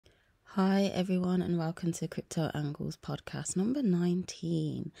Hi everyone and welcome to Crypto Angles podcast number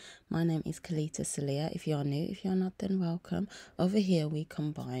 19. My name is Kelita, Sahliah. If you're new, if you're not, then welcome. Over here we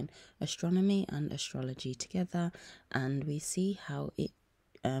combine astronomy and astrology together and we see how it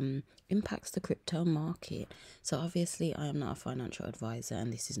impacts the crypto market. So obviously I am not a financial advisor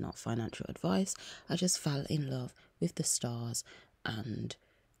and this is not financial advice. I just fell in love with the stars and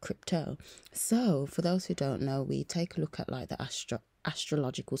crypto. So for those who don't know, we take a look at like the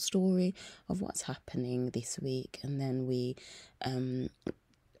astrological story of what's happening this week, and then we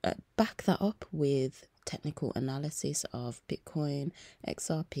back that up with technical analysis of Bitcoin,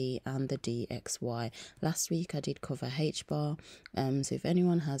 XRP and the DXY. Last week I did cover HBAR, so if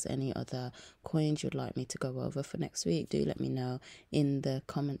anyone has any other coins you'd like me to go over for next week, do let me know in the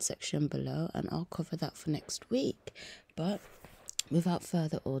comment section below and I'll cover that for next week. But without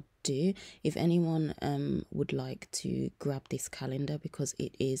further ado, if anyone would like to grab this calendar because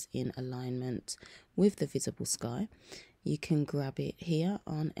it is in alignment with the visible sky, you can grab it here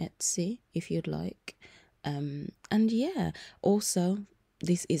on Etsy if you'd like. And yeah, also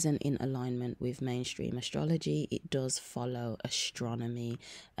this isn't in alignment with mainstream astrology. It does follow astronomy.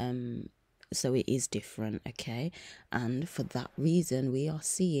 So it is different, okay? And for that reason, we are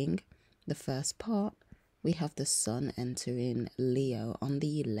seeing the first part. We have the sun entering Leo on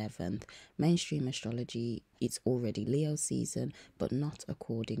the 11th. Mainstream astrology, it's already Leo season, but not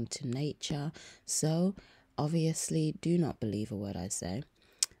according to nature. So, obviously, do not believe a word I say.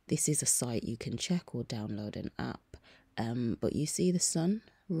 This is a site you can check or download an app. But you see the sun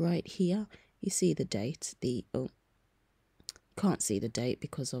right here. You see the date. Can't see the date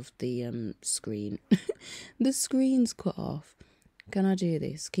because of the screen. The screen's cut off. Can I do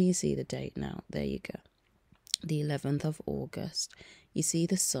this? Can you see the date now? There you go. The 11th of August. You see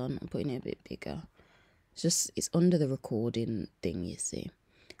the sun. I'm putting it a bit bigger. It's under the recording thing, you see.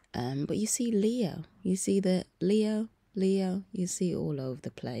 But you see Leo. You see the Leo. You see all over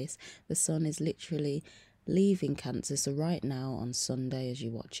the place. The sun is literally leaving Cancer. So right now on Sunday, as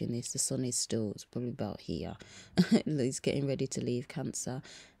you're watching this, the sun is still, it's probably about here. It's getting ready to leave Cancer.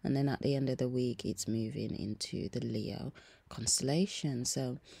 And then at the end of the week, it's moving into the Leo constellation.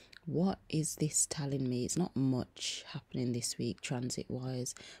 So what is this telling me? It's not much happening this week transit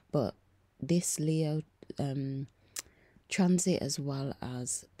wise, but this Leo transit as well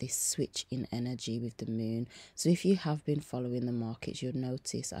as this switch in energy with the moon. So if you have been following the markets, you'll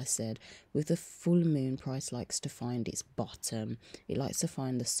notice I said with the full moon, price likes to find its bottom. It likes to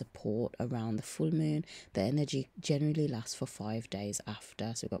find the support around the full moon. The energy generally lasts for 5 days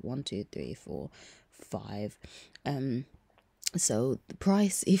after. So we've got 1, 2, 3, 4, 5. So the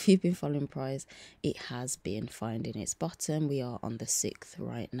price, if you've been following price, it has been finding its bottom. We are on the 6th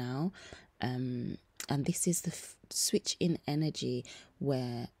right now. And this is the switch in energy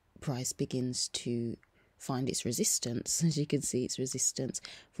where price begins to find its resistance. As you can see, its resistance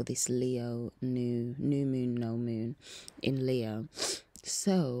for this Leo new moon, no moon in Leo.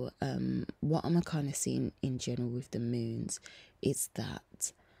 So what I'm kind of seeing in general with the moons is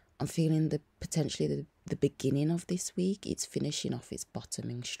that I'm feeling potentially the beginning of this week, it's finishing off its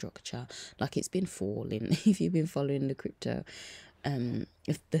bottoming structure. Like it's been falling. If you've been following the crypto,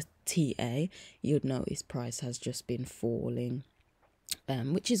 if the TA, you'd notice price has just been falling,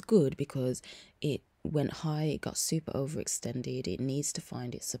 which is good because it went high, it got super overextended. It needs to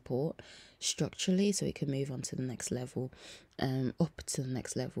find its support structurally so it can move on to the next level, up to the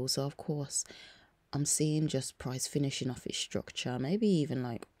next level. So of course I'm seeing just price finishing off its structure, maybe even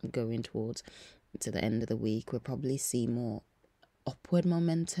like going towards to the end of the week. We'll probably see more upward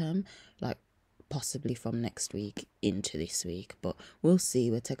momentum, like possibly from next week into this week, but we'll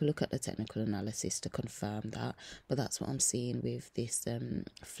see. We'll take a look at the technical analysis to confirm that, but that's what I'm seeing with this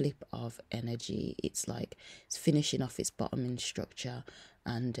flip of energy. It's like it's finishing off its bottoming structure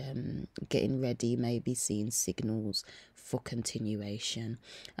and getting ready, maybe seeing signals for continuation.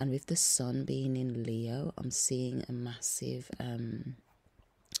 And with the sun being in Leo, I'm seeing a massive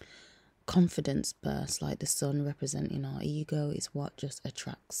confidence burst. Like the sun representing our ego is what just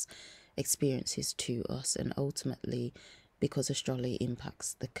attracts experiences to us, and ultimately because astrology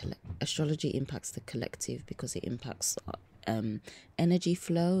impacts the collective because it impacts energy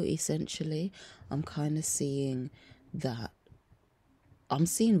flow. Essentially, I'm kind of seeing that. I'm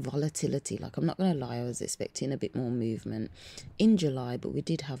seeing volatility. Like, I'm not going to lie, I was expecting a bit more movement in July, but we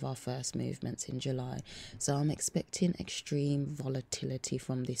did have our first movements in July. So I'm expecting extreme volatility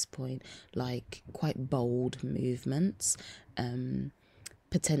from this point, like quite bold movements,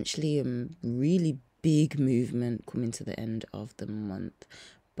 potentially a really big movement coming to the end of the month,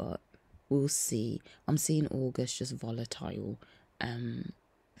 but we'll see. I'm seeing August just volatile.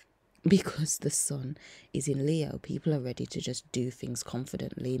 because the sun is in Leo, people are ready to just do things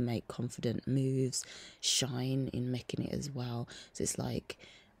confidently, make confident moves, shine in making it as well. So it's like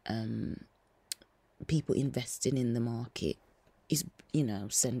people investing in the market is, you know,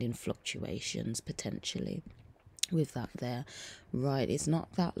 sending fluctuations potentially with that there. Right, it's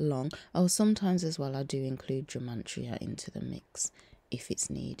not that long. Oh, sometimes as well I do include Gematria into the mix if it's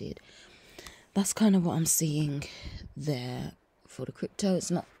needed. That's kind of what I'm seeing there for the crypto. It's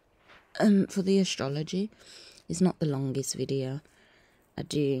not for the astrology, it's not the longest video. I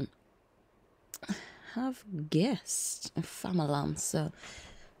do have guests, a family, so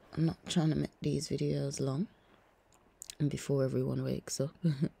I'm not trying to make these videos long and before everyone wakes up.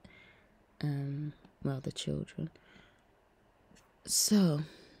 Well, the children. So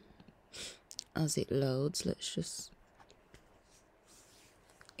as it loads, let's just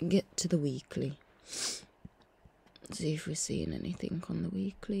get to the weekly. See if we're seeing anything on the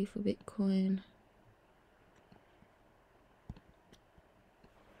weekly for Bitcoin.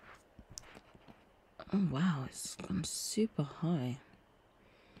 Oh wow, it's gone super high.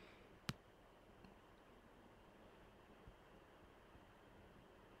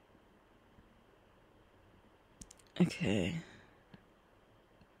 Okay.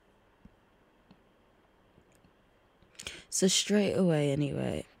 So straight away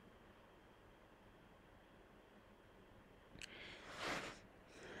anyway,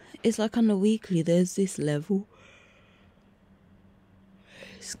 it's like on the weekly there's this level.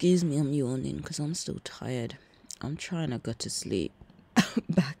 Excuse me, I'm yawning because I'm still tired. I'm trying to go to sleep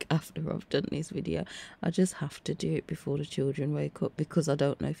back after I've done this video. I just have to do it before the children wake up because I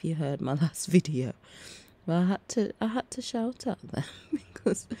don't know if you heard my last video. Well, I had to shout at them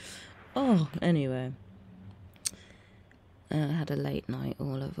because anyway. Had a late night,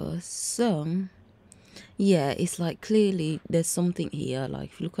 all of us. So yeah, it's like clearly there's something here.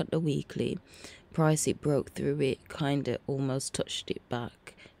 Like if you look at the weekly price, it broke through it, kind of almost touched it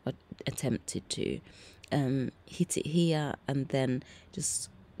back, or attempted to hit it here, and then just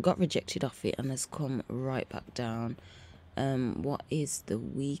got rejected off it and has come right back down. What is the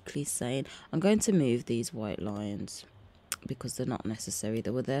weekly saying? I'm going to move these white lines because they're not necessary.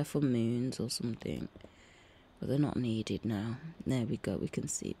 They were there for moons or something, but they're not needed now. There we go, we can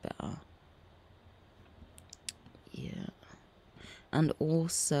see better. Yeah. And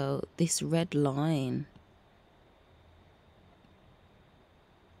also this red line,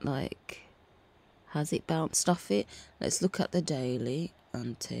 like, has it bounced off it? Let's look at the daily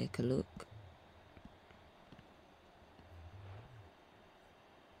and take a look.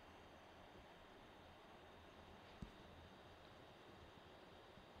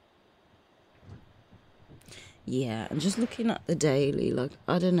 Yeah, and just looking at the daily, like,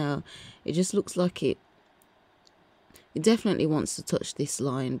 I don't know, it just looks like it definitely wants to touch this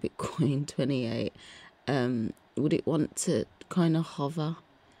line, Bitcoin 28. Would it want to kind of hover?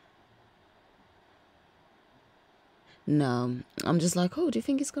 No, I'm just like, oh, do you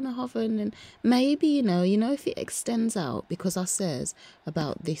think it's going to hover? And then maybe, you know, if it extends out, because I says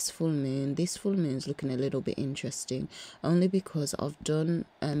about this full moon's looking a little bit interesting, only because I've done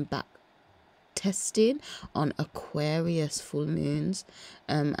back testing on Aquarius full moons,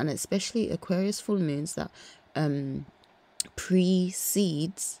 and especially Aquarius full moons that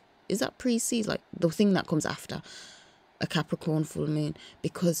precedes, like the thing that comes after a Capricorn full moon,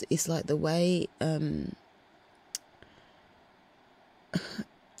 because it's like the way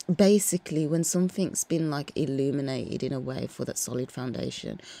basically when something's been like illuminated in a way for that solid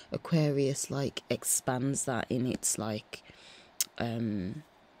foundation, Aquarius like expands that in its like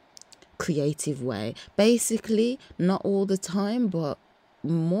creative way, basically. Not all the time, but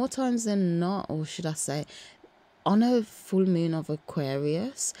more times than not, or should I say, on a full moon of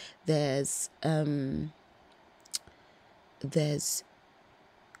Aquarius, there's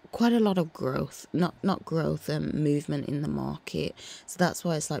quite a lot of growth, not growth, movement in the market. So that's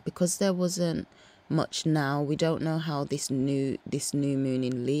why it's like, because there wasn't much now, we don't know how this new moon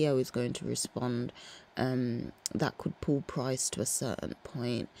in Leo is going to respond. That could pull price to a certain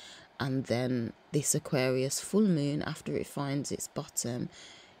point, and then this Aquarius full moon, after it finds its bottom,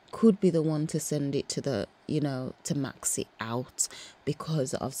 could be the one to send it to the, to max it out,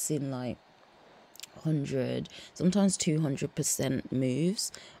 because I've seen like 100, sometimes 200%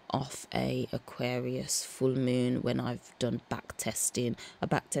 moves off a Aquarius full moon when I've done back testing. I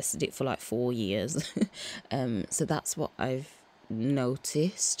back tested it for like 4 years. So that's what I've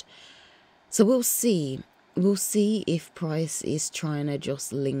noticed. So we'll see if price is trying to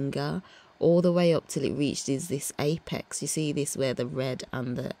just linger all the way up till it reaches this apex. You see this, where the red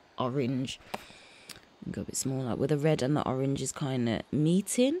and the orange Go a bit smaller. Where the red and the orange is kind of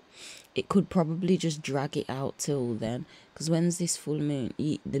meeting, it could probably just drag it out till then. Because when's this full moon?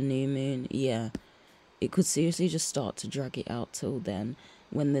 The new moon, yeah. It could seriously just start to drag it out till then.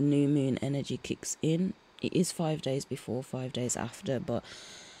 When the new moon energy kicks in, it is 5 days before, 5 days after. But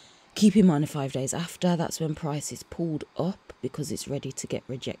keep in mind, 5 days after, that's when price is pulled up because it's ready to get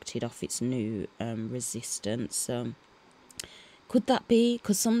rejected off its new resistance. So could that be?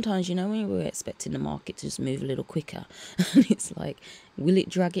 Because sometimes, you know, when we're expecting the market to just move a little quicker, and it's like, will it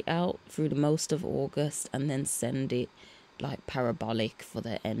drag it out through the most of August and then send it like parabolic for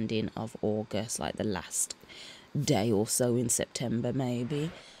the ending of August, like the last day or so in September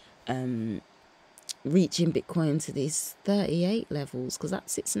maybe, reaching Bitcoin to these 38 levels, because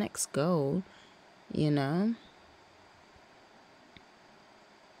that's its next goal, you know?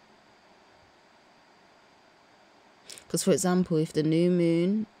 Because, for example, if the new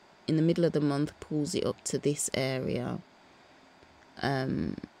moon in the middle of the month pulls it up to this area,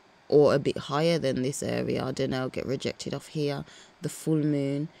 or a bit higher than this area, I don't know, get rejected off here, the full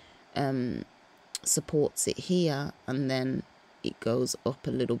moon supports it here, and then it goes up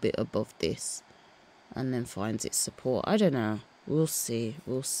a little bit above this and then finds its support. I don't know. We'll see.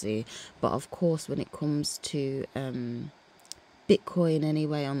 But, of course, when it comes to Bitcoin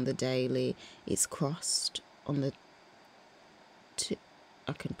anyway on the daily, it's crossed on the...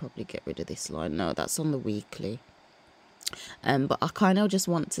 I can probably get rid of this line. No, that's on the weekly. But I kind of just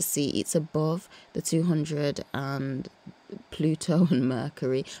want to see it's above the 200 and Pluto and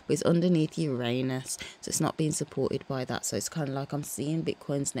Mercury, but it's underneath Uranus, so it's not being supported by that. So it's kind of like I'm seeing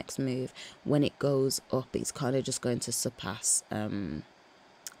Bitcoin's next move, when it goes up, it's kind of just going to surpass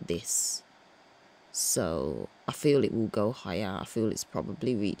this. So I feel it will go higher. I feel it's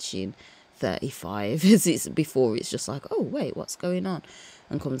probably reaching 35 as it's before. It's just like, oh wait, what's going on,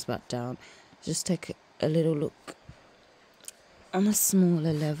 and comes back down. Just take a little look on a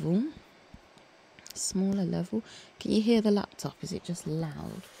smaller level. Can you hear the laptop? Is it just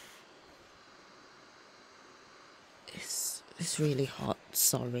loud? It's really hot.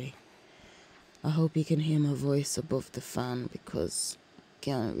 Sorry. I hope you can hear my voice above the fan, because I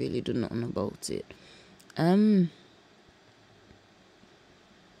can't really do nothing about it.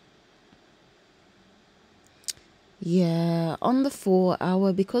 Yeah, on the 4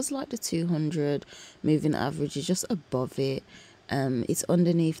 hour, because like the 200 moving average is just above it, it's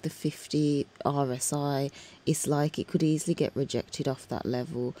underneath the 50 RSI. It's like it could easily get rejected off that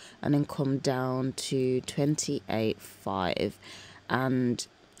level and then come down to 28.5. And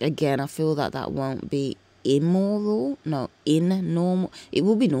again, I feel that won't be immoral. No, normal. It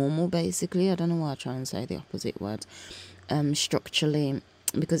will be normal, basically. I don't know why I try and say the opposite word. Structurally,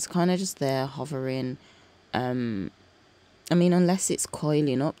 because it's kind of just there hovering. I mean, unless it's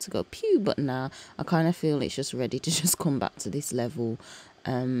coiling up to go pew, but now I kind of feel it's just ready to just come back to this level,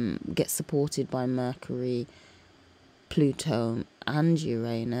 get supported by Mercury, Pluto and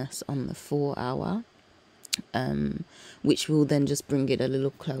Uranus on the 4 hour, which will then just bring it a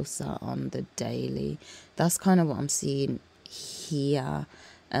little closer on the daily. That's kind of what I'm seeing here.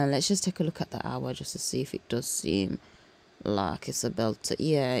 Let's just take a look at the hour just to see if it does seem like it's about to...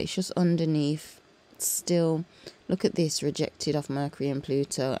 Yeah, it's just underneath. Still, look at this, rejected off Mercury and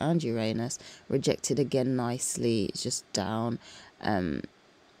Pluto and Uranus, rejected again nicely. It's just down.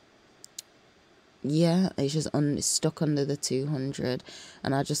 Yeah, it's just it's stuck under the 200,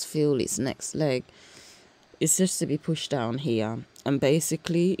 and I just feel its next leg is just to be pushed down here. And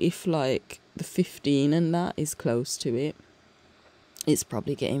basically, if like the 15 and that is close to it, it's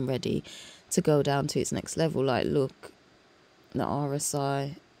probably getting ready to go down to its next level. Like, look, the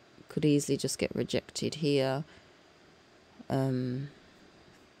RSI could easily just get rejected here.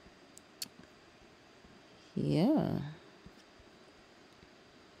 Yeah.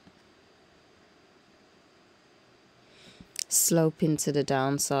 Sloping to the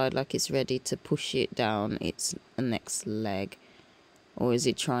downside, like it's ready to push it down its next leg. Or is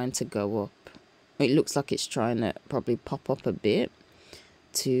it trying to go up? It looks like it's trying to probably pop up a bit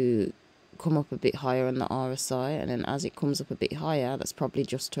to come up a bit higher on the RSI, and then as it comes up a bit higher, that's probably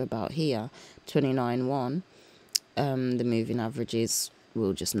just to about here, 29.1, the moving averages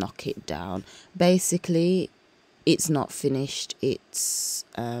will just knock it down. Basically, it's not finished. It's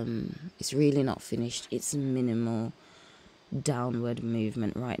really not finished. It's minimal downward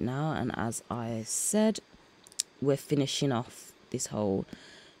movement right now, and as I said, we're finishing off this whole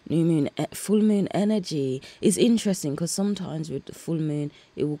new moon, full moon energy. Is interesting because sometimes with the full moon,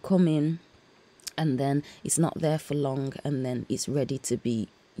 it will come in and then it's not there for long, and then it's ready to be,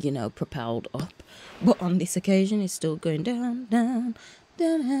 you know, propelled up. But on this occasion, it's still going down, down,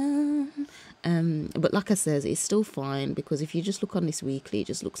 But like I says, it's still fine, because if you just look on this weekly, it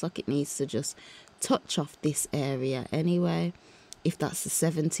just looks like it needs to just touch off this area anyway. If that's the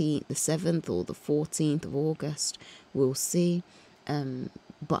 17th, the 7th, or the 14th of August, we'll see.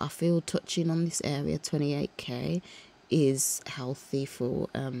 But I feel touching on this area, 28k, is healthy for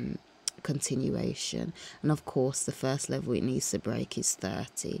continuation. And of course, the first level it needs to break is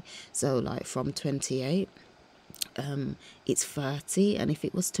 30. So like from 28, it's 30, and if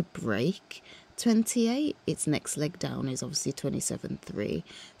it was to break 28, its next leg down is obviously 27.3.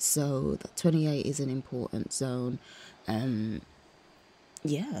 So that 28 is an important zone.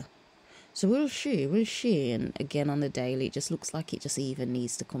 Yeah, so we'll see. And again, on the daily, it just looks like it just even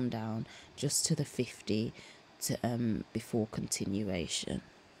needs to come down just to the 50 to before continuation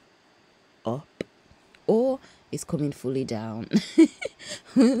up, or it's coming fully down.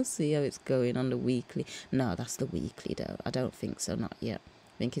 We'll see how it's going on the weekly. No, that's the weekly though. I don't think so, not yet.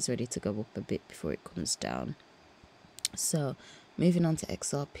 I think it's ready to go up a bit before it comes down. So moving on to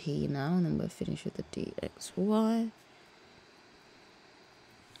XRP now, and then we'll finish with the DXY.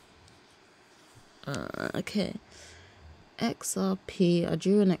 Okay, XRP, I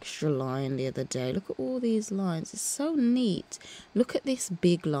drew an extra line the other day. Look at all these lines, it's so neat. Look at this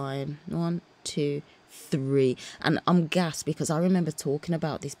big line, 1, 2, 3, and I'm gassed because I remember talking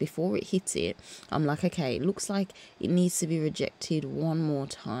about this before it hit it. I'm like, okay, it looks like it needs to be rejected one more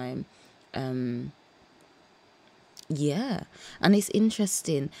time. Yeah, and it's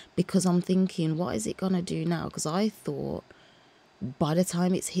interesting because I'm thinking, what is it gonna do now? Because I thought by the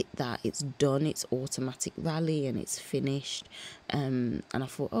time it's hit that, it's done, it's automatic rally and it's finished. And I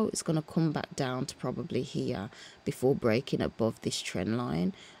thought, oh, it's going to come back down to probably here before breaking above this trend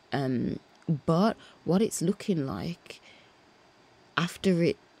line. But what it's looking like after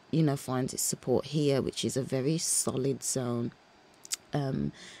it, you know, finds its support here, which is a very solid zone,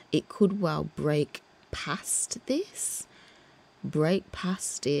 it could well break past this, break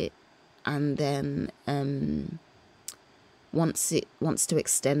past it, and then once it wants to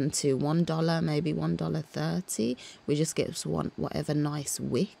extend to $1, maybe $1.30, we just get whatever nice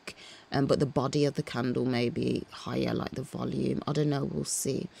wick. But the body of the candle may be higher, like the volume. I don't know, we'll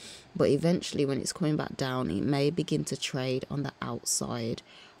see. But eventually, when it's coming back down, it may begin to trade on the outside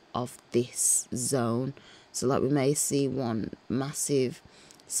of this zone. So like we may see one massive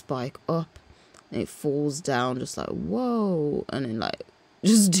spike up, and it falls down just like, whoa, and then like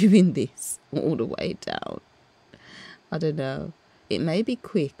just doing this all the way down. I don't know. It may be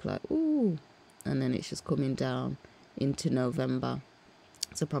quick, like, ooh, and then it's just coming down into November.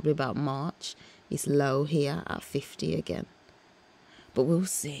 So probably about March, it's low here at 50 again. But we'll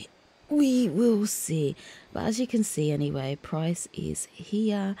see. We will see. But as you can see anyway, price is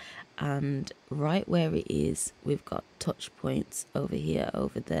here, and right where it is, we've got touch points over here,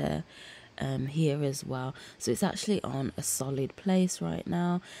 over there, here as well. So it's actually on a solid place right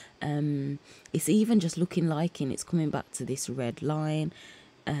now. It's even just looking like it's coming back to this red line.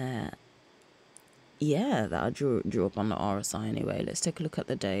 Yeah, that I drew up on the RSI anyway. Let's take a look at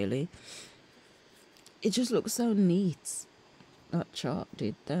the daily. It just looks so neat. That chart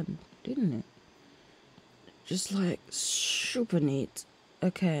did then, didn't it? Just like super neat.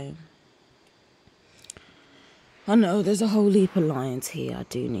 Okay. I know there's a whole heap of lines here. I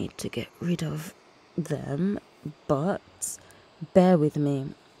do need to get rid of them, but bear with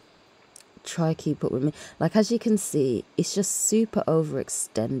me. Try keep up with me. Like, as you can see, it's just super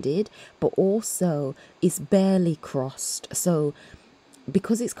overextended, but also it's barely crossed. So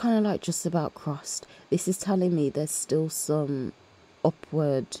because it's kind of like just about crossed, this is telling me there's still some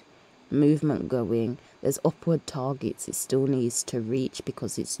upward movement going. There's upward targets it still needs to reach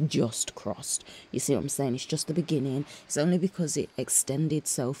because it's just crossed. You see what I'm saying? It's just the beginning. It's only because it extended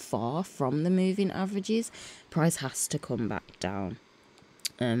so far from the moving averages, price has to come back down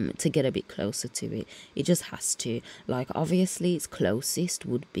to get a bit closer to it. It just has to. Like, obviously its closest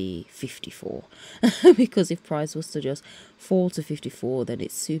would be 54 because if price was to just fall to 54, then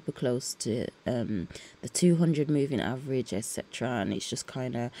it's super close to the 200 moving average, etc., and it's just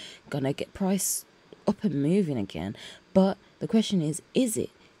kind of gonna get price up and moving again. But the question is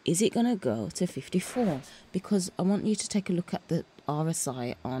it gonna go to 54? Because I want you to take a look at the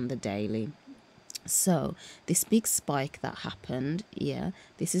RSI on the daily. So this big spike that happened, yeah,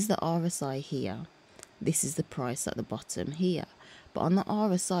 this is the RSI here, this is the price at the bottom here. But on the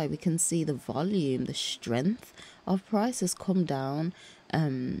RSI we can see the volume, the strength of price has come down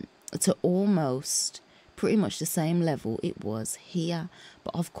to almost pretty much the same level it was here.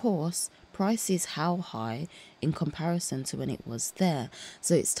 But of course price is how high in comparison to when it was there.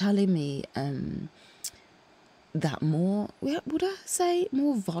 So it's telling me that more, would I say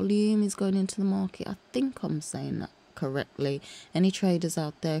more volume is going into the market? I think I'm saying that correctly. Any traders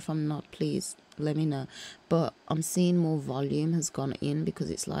out there, if I'm not, please let me know. But I'm seeing more volume has gone in, because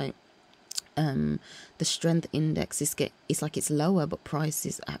it's like the strength index it's like it's lower, but price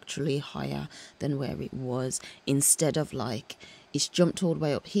is actually higher than where it was, instead of like it's jumped all the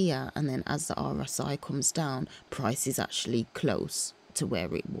way up here, and then as the RSI comes down, price is actually close to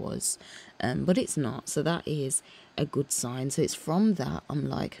where it was, but it's not. So that is a good sign. So it's from that I'm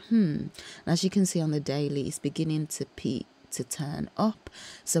like, and as you can see on the daily, it's beginning to peak, to turn up.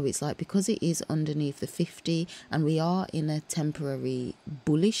 So it's like, because it is underneath the 50 and we are in a temporary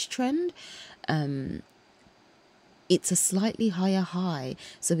bullish trend, it's a slightly higher high.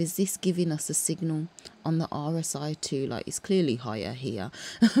 So is this giving us a signal on the RSI too? Like, it's clearly higher here,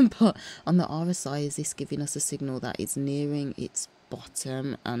 but on the RSI, is this giving us a signal that it's nearing its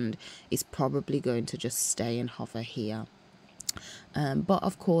bottom and it's probably going to just stay and hover here? But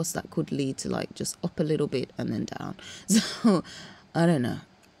of course that could lead to like just up a little bit and then down. So I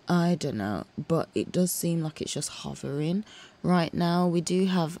don't know, but it does seem like it's just hovering right now. We do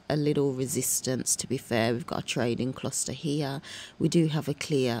have a little resistance, to be fair. We've got a trading cluster here. We do have a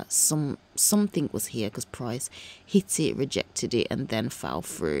clear something was here, because price hit it, rejected it, and then fell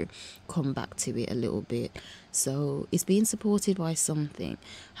through, come back to it a little bit. So it's being supported by something.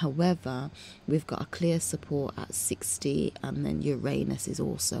 However, we've got a clear support at 60, and then Uranus is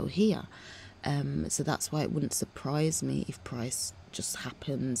also here. So that's why it wouldn't surprise me if price just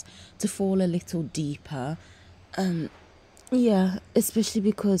happens to fall a little deeper. Yeah, especially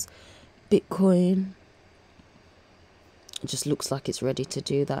because Bitcoin just looks like it's ready to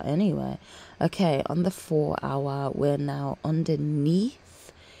do that anyway. Okay, on the 4 hour, we're now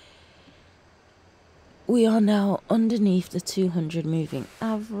underneath. We are now underneath the 200 moving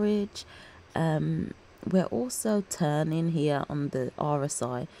average. We're also turning here on the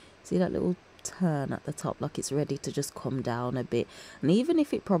RSI. See that little turn at the top, like it's ready to just come down a bit. And even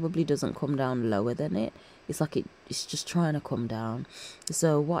if it probably doesn't come down lower than it, it's like it's just trying to come down.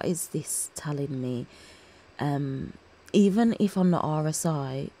 So what is this telling me? Even if on the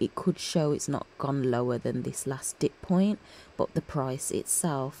RSI it could show it's not gone lower than this last dip point, but the price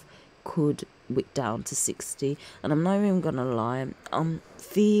itself could wick down to 60. And I'm not even gonna lie, I'm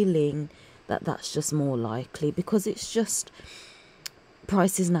feeling that that's just more likely, because it's just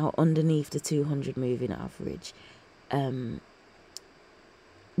price is now underneath the 200 moving average.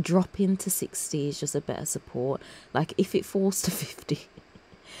 Dropping to 60 is just a better support. Like, if it falls to 50,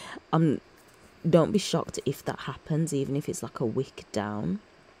 don't be shocked if that happens, even if it's like a wick down.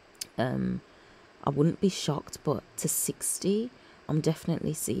 I wouldn't be shocked, but to 60, I'm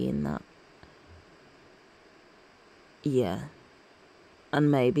definitely seeing that. Yeah. And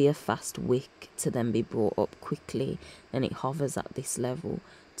maybe a fast wick to then be brought up quickly, and it hovers at this level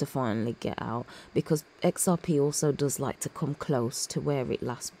to finally get out, because XRP also does like to come close to where it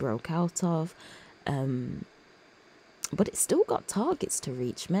last broke out of, but it's still got targets to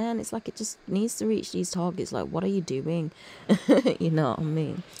reach, man. It's like it just needs to reach these targets. Like, what are you doing? You know what I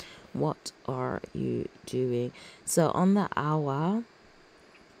mean? What are you doing? So on the hour,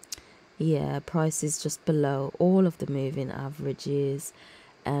 yeah, price is just below all of the moving averages.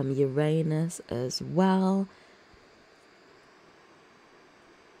 Uranus as well.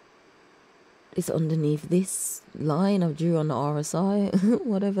 It's underneath this line I've drew on the RSI,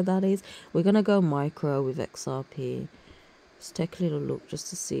 whatever that is. We're going to go micro with XRP. Let's take a little look just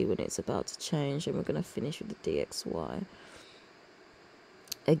to see when it's about to change, and we're going to finish with the DXY.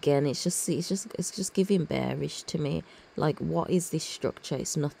 Again, it's just giving bearish to me. Like, what is this structure?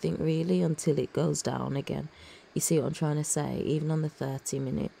 It's nothing really until it goes down again. You see what I'm trying to say? Even on the 30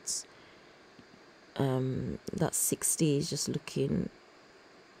 minutes, that 60 is just looking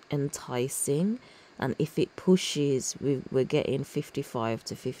enticing, and if it pushes, we're getting 55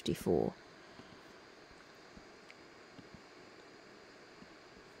 to 54.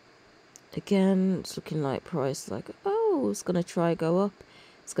 Again, it's looking like price like, oh, it's gonna try go up.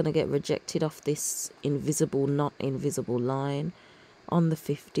 It's gonna get rejected off this invisible, not invisible line on the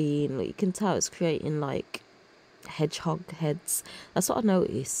 15. Like, you can tell it's creating like hedgehog heads. That's what I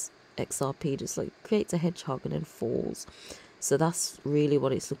noticed. XRP just like creates a hedgehog and then falls. So that's really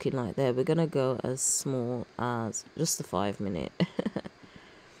what it's looking like there. We're gonna go as small as just the 5 minute.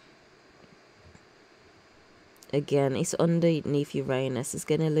 Again, it's underneath Uranus. It's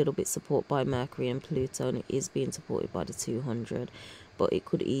getting a little bit support by Mercury and Pluto, and it is being supported by the 200, but it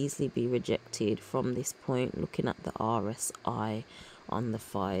could easily be rejected from this point, looking at the RSI on the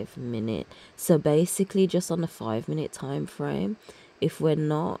 5 minute. So basically, just on the 5 minute time frame, if we're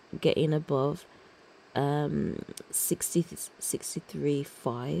not getting above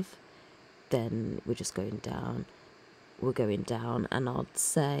 63.5, then we're just going down. We're going down, and I'd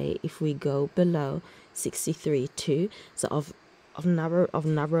say if we go below 63.2, so I've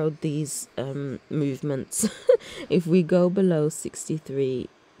narrowed these movements. If we go below 63,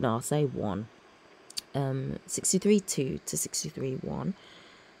 no, I'll say 1, 63.2 to 63.1,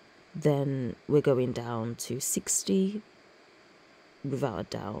 then we're going down to 60 without a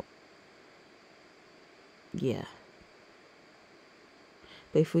doubt. Yeah.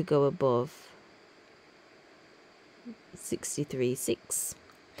 But if we go above 63.6,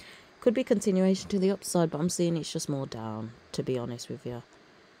 could be continuation to the upside, but I'm seeing it's just more down, to be honest with you.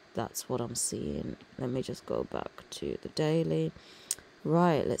 That's what I'm seeing. Let me just go back to the daily.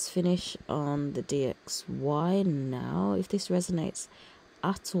 Right, let's finish on the DXY now. If this resonates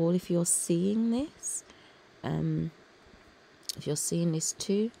at all, if you're seeing this, if you're seeing this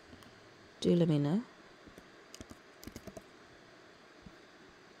too, do let me know.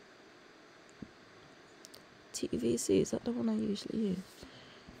 TVC, is that the one I usually use?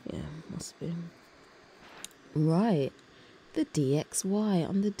 Yeah, must be. Right, the DXY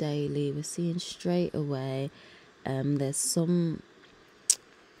on the daily, we're seeing straight away there's some,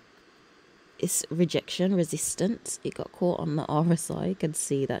 it's rejection, resistance. It got caught on the RSI, you can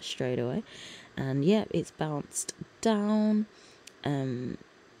see that straight away, and yeah, it's bounced down.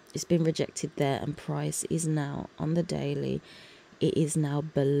 It's been rejected there, and price is now on the daily, it is now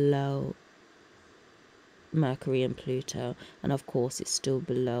below Mercury and Pluto, and of course it's still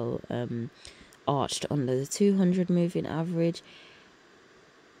below arched under the 200 moving average.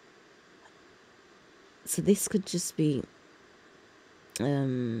 So this could just be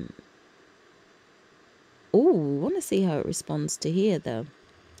oh, want to see how it responds to here though,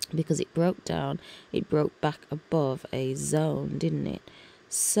 because it broke down, it broke back above a zone, didn't it?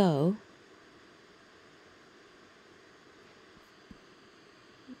 So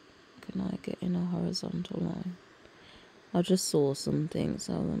can I get in a horizontal line? I just saw something,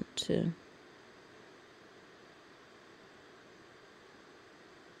 so I want to.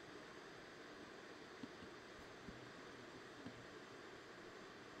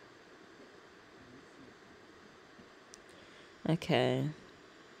 Okay.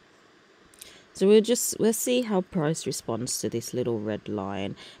 So we'll see how price responds to this little red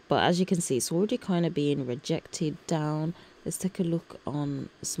line. But as you can see, it's already kind of being rejected down. Let's take a look on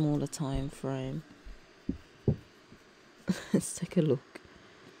a smaller time frame. Let's take a look.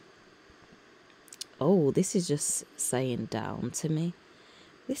 Oh, this is just saying down to me.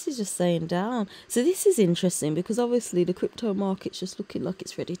 This is just saying down. So this is interesting because obviously the crypto market's just looking like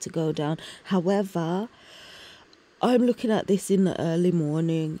it's ready to go down. However, I'm looking at this in the early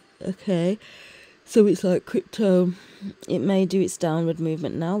morning, okay? So it's like crypto, it may do its downward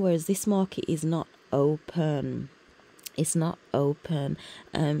movement now, whereas this market is not open. It's not open.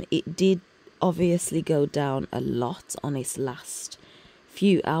 It did obviously go down a lot on its last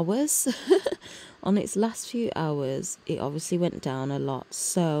few hours. On its last few hours, it obviously went down a lot.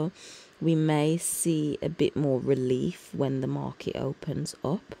 So we may see a bit more relief when the market opens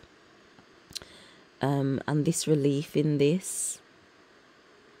up. And this relief in this,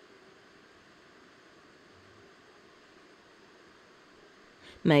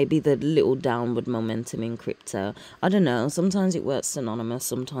 maybe the little downward momentum in crypto. I don't know. Sometimes it works synonymous.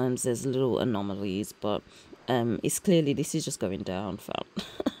 Sometimes there's little anomalies. But it's clearly this is just going down, fam.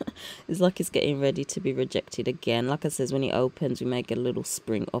 It's like it's getting ready to be rejected again. Like I says, when it opens, we may get a little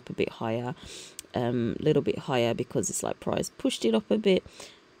spring up a bit higher. Little bit higher because it's like price pushed it up a bit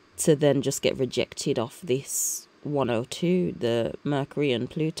to then just get rejected off this 102, the Mercury and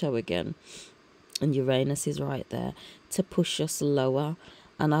Pluto again. And Uranus is right there to push us lower.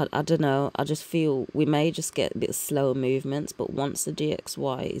 And I don't know, I just feel we may just get a bit slower movements, but once the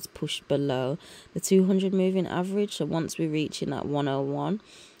DXY is pushed below the 200 moving average, so once we reach in that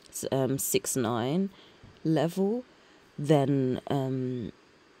 101.69 level, then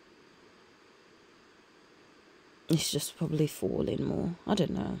it's just probably falling more. I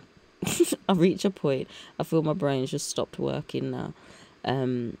don't know. I reach a point, I feel my brain's just stopped working now.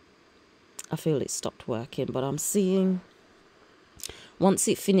 I feel it stopped working, but I'm seeing once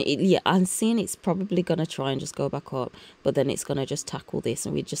it finishes, yeah, I'm seeing it's probably going to try and just go back up, but then it's going to just tackle this,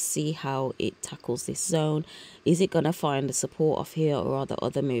 and we just see how it tackles this zone. Is it going to find the support off here, or are the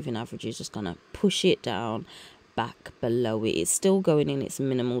other moving averages just going to push it down back below it? It's still going in its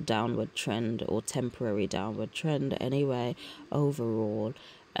minimal downward trend or temporary downward trend anyway, overall.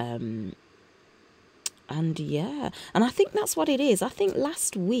 And yeah, and I think that's what it is. I think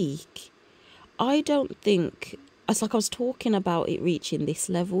last week, I it's like I was talking about it reaching this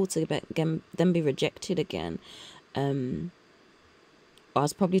level to then be rejected again. I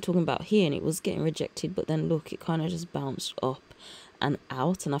was probably talking about here, and it was getting rejected, but then look, it kind of just bounced up and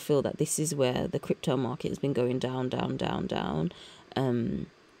out, and I feel that this is where the crypto market has been going down,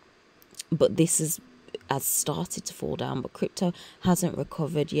 but this has started to fall down, but crypto hasn't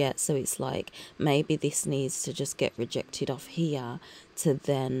recovered yet. So it's like maybe this needs to just get rejected off here to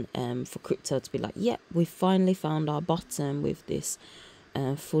then for crypto to be like, yeah, we finally found our bottom with this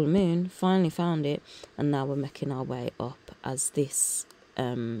full moon, finally found it, and now we're making our way up as this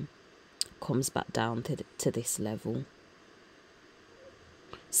comes back down to this level.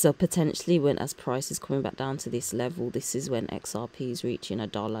 So potentially as price is coming back down to this level, this is when XRP is reaching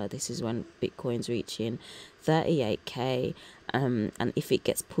 $1. This is when Bitcoin's reaching 38k. And if it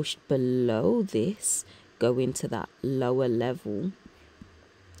gets pushed below this, go into that lower level,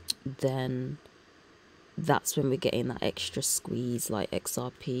 then that's when we're getting that extra squeeze, like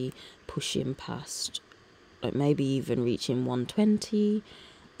XRP pushing past, like maybe even reaching 120.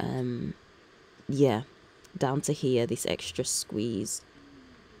 Yeah, down to here, this extra squeeze.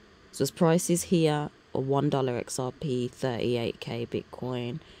 So as prices here, a $1 XRP, 38k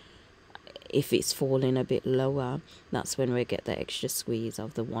Bitcoin. If it's falling a bit lower, that's when we get the extra squeeze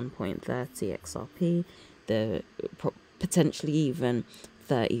of the 1.30 XRP, the potentially even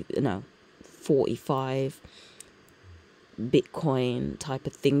 45 Bitcoin type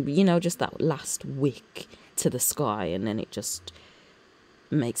of thing. You know, just that last wick to the sky, and then it just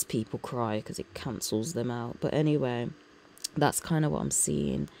makes people cry because it cancels them out. But anyway, that's kind of what I'm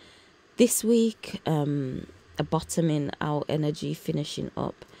seeing this week. A bottoming out energy, finishing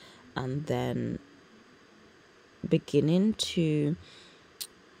up, and then beginning to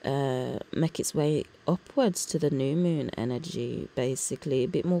make its way upwards to the new moon energy. Basically a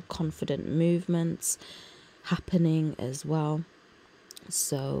bit more confident movements happening as well.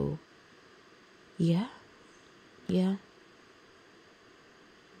 So yeah,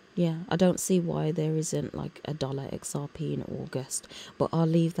 I don't see why there isn't like $1 XRP in August, but I'll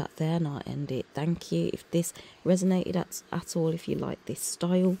leave that there and I'll end it. Thank you. If this resonated at all, if you like this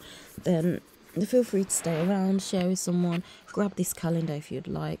style, then feel free to stay around, share with someone, grab this calendar if you'd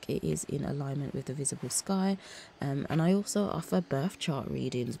like. It is in alignment with the visible sky, and I also offer birth chart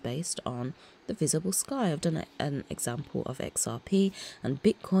readings based on the visible sky. I've done an example of XRP and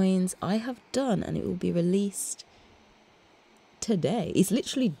Bitcoins. I have done, and it will be released today. It's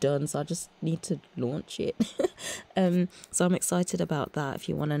literally done, so I just need to launch it. So I'm excited about that. If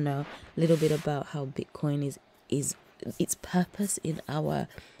you want to know a little bit about how Bitcoin is its purpose in our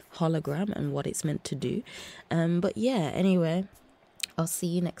hologram and what it's meant to do. But yeah, anyway, I'll see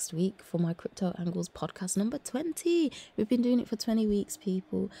you next week for my Crypto Angles podcast number 20. We've been doing it for 20 weeks,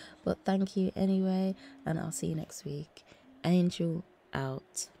 people, but thank you anyway, and I'll see you next week. Angel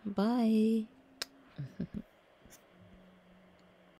out. Bye.